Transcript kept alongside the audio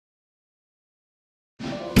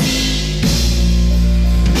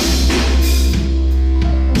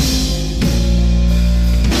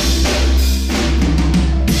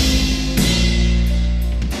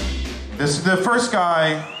The first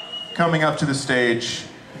guy coming up to the stage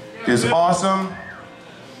is awesome.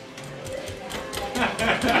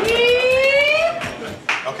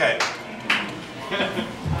 Okay.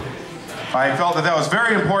 I felt that was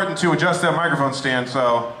very important to adjust that microphone stand,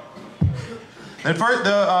 so... The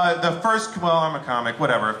first, well, I'm a comic,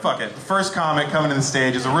 whatever, fuck it. The first comic coming to the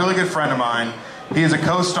stage is a really good friend of mine. He is a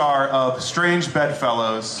co-star of Strange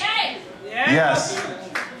Bedfellows. Yay! Yes.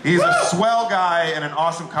 He's a swell guy and an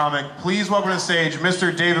awesome comic. Please welcome to the stage,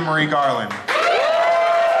 Mr. David Marie Garland.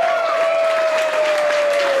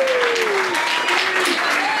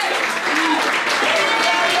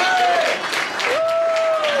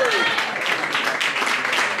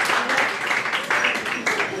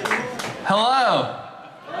 Hello.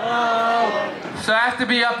 Hello. So I have to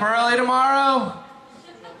be up early tomorrow?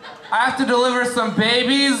 I have to deliver some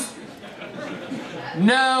babies?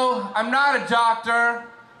 No, I'm not a doctor.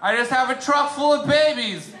 I just have a truck full of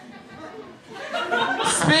babies.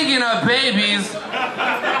 Speaking of babies,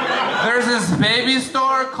 there's this baby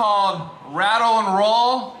store called Rattle and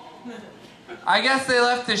Roll. I guess they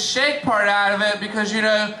left the shake part out of it because, you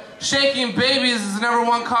know, shaking babies is the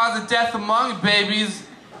 #1 cause of death among babies,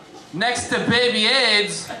 next to baby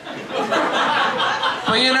AIDS.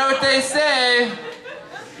 But you know what they say,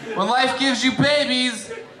 when life gives you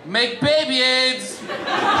babies, make baby AIDS.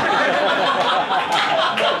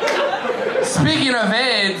 Speaking of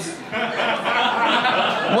AIDS,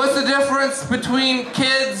 what's the difference between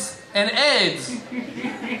kids and AIDS?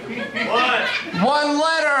 What? One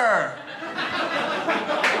letter.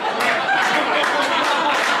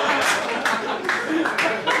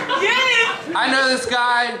 I know this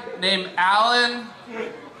guy named Alan,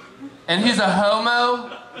 and he's a homo,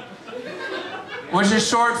 which is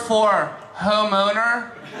short for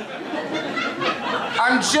homeowner.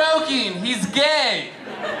 I'm joking, he's gay.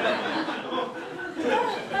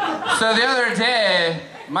 So the other day,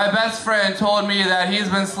 my best friend told me that he's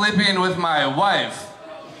been sleeping with my wife.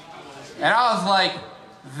 And I was like,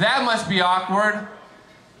 that must be awkward,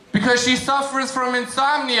 because she suffers from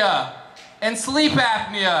insomnia and sleep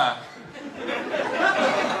apnea.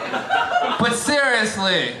 But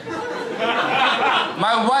seriously,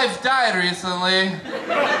 my wife died recently.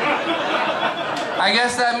 I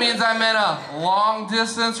guess that means I'm in a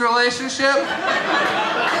long-distance relationship.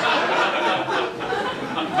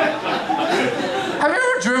 Have you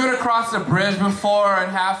ever driven across a bridge before,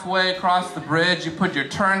 and halfway across the bridge you put your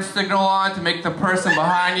turn signal on to make the person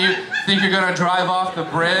behind you think you're gonna drive off the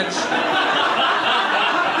bridge?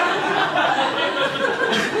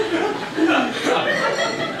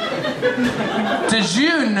 Did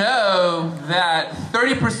you know that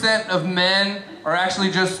 30% of men are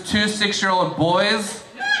actually just 2 6-year-old boys?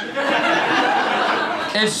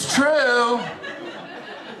 It's true.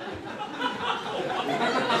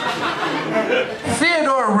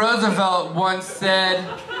 Theodore Roosevelt once said,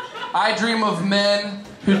 "I dream of men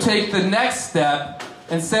who take the next step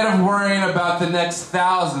instead of worrying about the next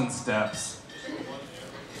 1,000 steps."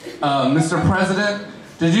 Mr. President,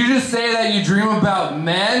 did you just say that you dream about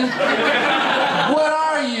men? What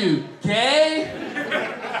are you, gay?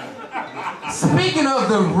 Speaking of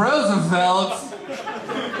the Roosevelts,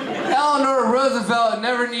 Eleanor Roosevelt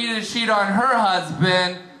never needed to cheat on her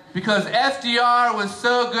husband because FDR was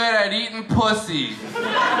so good at eating pussy.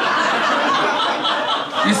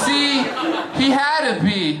 You see, he had to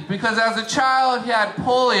be, because as a child he had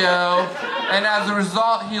polio, and as a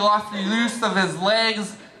result he lost the use of his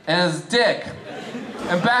legs and his dick.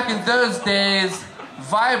 And back in those days,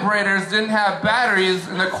 vibrators didn't have batteries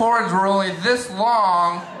and the cords were only this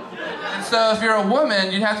long. And so if you're a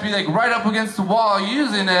woman, you'd have to be like right up against the wall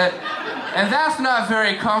using it. And that's not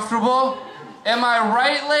very comfortable. Am I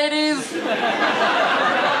right, ladies?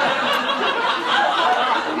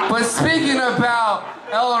 But speaking about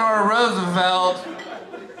Eleanor Roosevelt,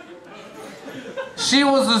 she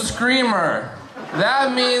was a screamer.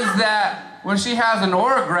 That means that when she has an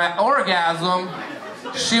orgasm,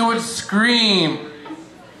 she would scream.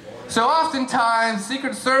 So oftentimes,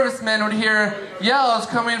 Secret Service men would hear yells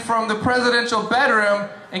coming from the presidential bedroom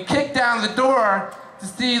and kick down the door to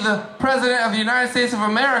see the President of the United States of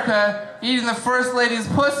America eating the First Lady's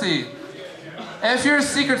pussy. And if you're a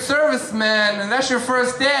Secret Service man and that's your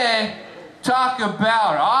first day, talk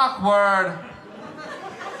about awkward.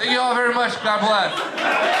 Thank you all very much. God bless.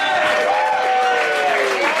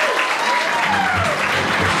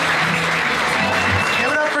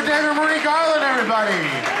 Give it up for David Marie Garland,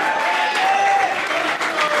 everybody.